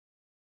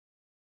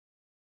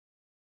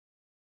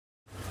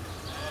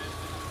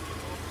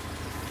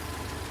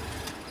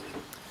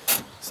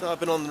So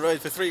I've been on the road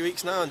for 3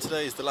 weeks now, and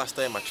today is the last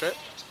day of my trip.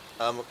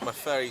 My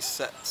ferry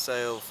set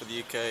sail for the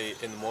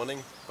UK in the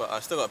morning, but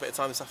I've still got a bit of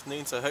time this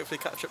afternoon to hopefully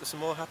catch up with some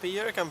more happy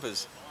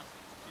Eurocampers.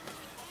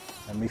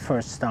 And we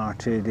first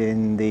started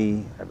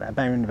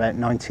about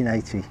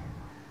 1980.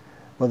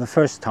 Well, the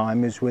first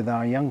time was with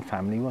our young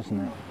family,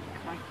 wasn't it?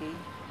 Crikey,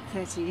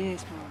 30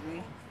 years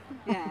probably.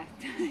 Yeah,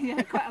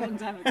 yeah, quite a long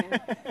time ago.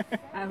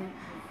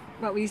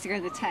 But we used to go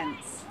to the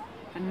tents,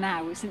 and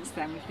now, since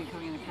then, we've been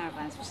coming in the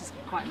caravans, which is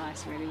quite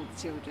nice really with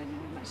the children,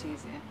 and much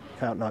easier.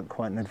 Felt like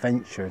quite an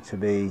adventure to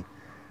be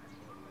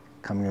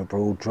coming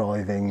abroad,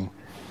 driving.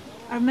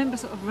 I remember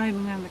sort of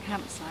roaming around the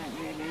campsite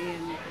really,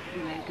 and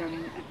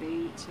going at the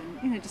beach,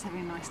 and just having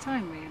a nice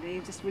time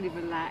really, just really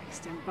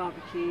relaxed, and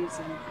barbecues,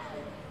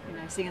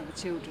 and seeing other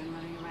children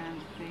running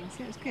around and things.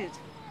 Yeah, it was good.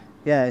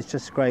 Yeah, it's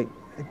just a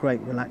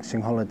great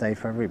relaxing holiday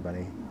for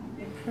everybody.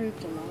 It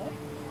improved a lot,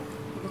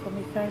 because when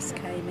we first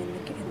came in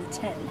the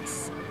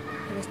tents,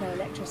 there was no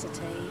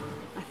electricity.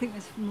 I think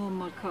there's more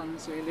mod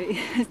cons really.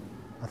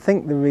 I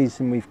think the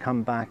reason we've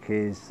come back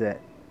is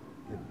that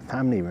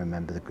family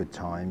remember the good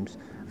times.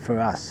 For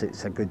us,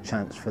 it's a good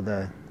chance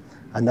for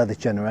another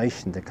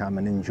generation to come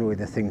and enjoy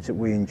the things that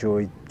we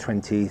enjoyed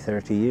 20,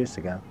 30 years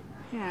ago.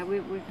 Yeah,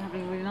 we're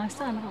having a really nice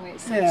time, haven't we?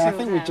 It's so yeah, I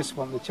think out. we just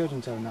want the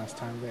children to have a nice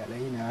time,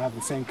 really, have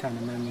the same kind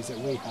of memories that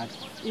we had.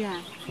 Yeah,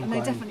 and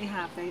they definitely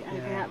have. They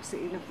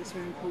absolutely love the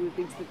swimming pool. We've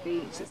been to the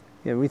beach.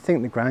 Yeah, we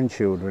think the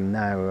grandchildren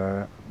now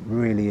are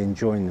really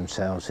enjoying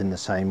themselves in the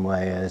same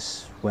way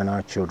as when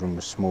our children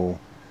were small.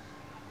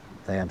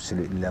 They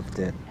absolutely loved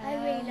it. I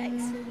really like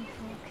swimming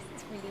pool because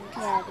it's really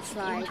the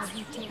slides.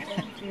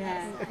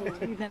 Yeah.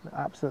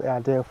 Absolutely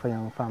ideal for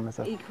young families.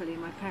 Equally,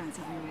 my parents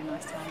are having a really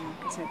nice time.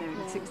 Like I said, they're in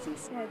their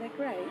 60s. Yeah, they're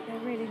great. They're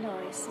really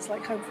nice. It's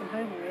like home from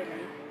home,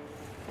 really.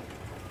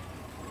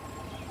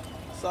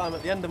 So I'm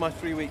at the end of my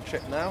 3-week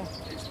trip now.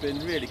 It's been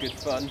really good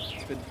fun.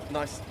 It's been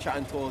nice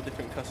chatting to all the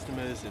different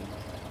customers and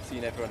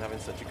seeing everyone having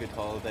such a good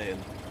holiday,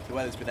 and the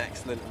weather's been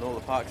excellent and all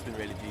the parks have been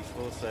really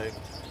beautiful. So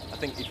I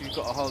think if you've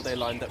got a holiday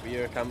lined up with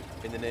Eurocamp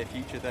in the near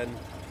future, then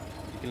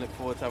you can look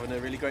forward to having a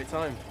really great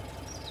time.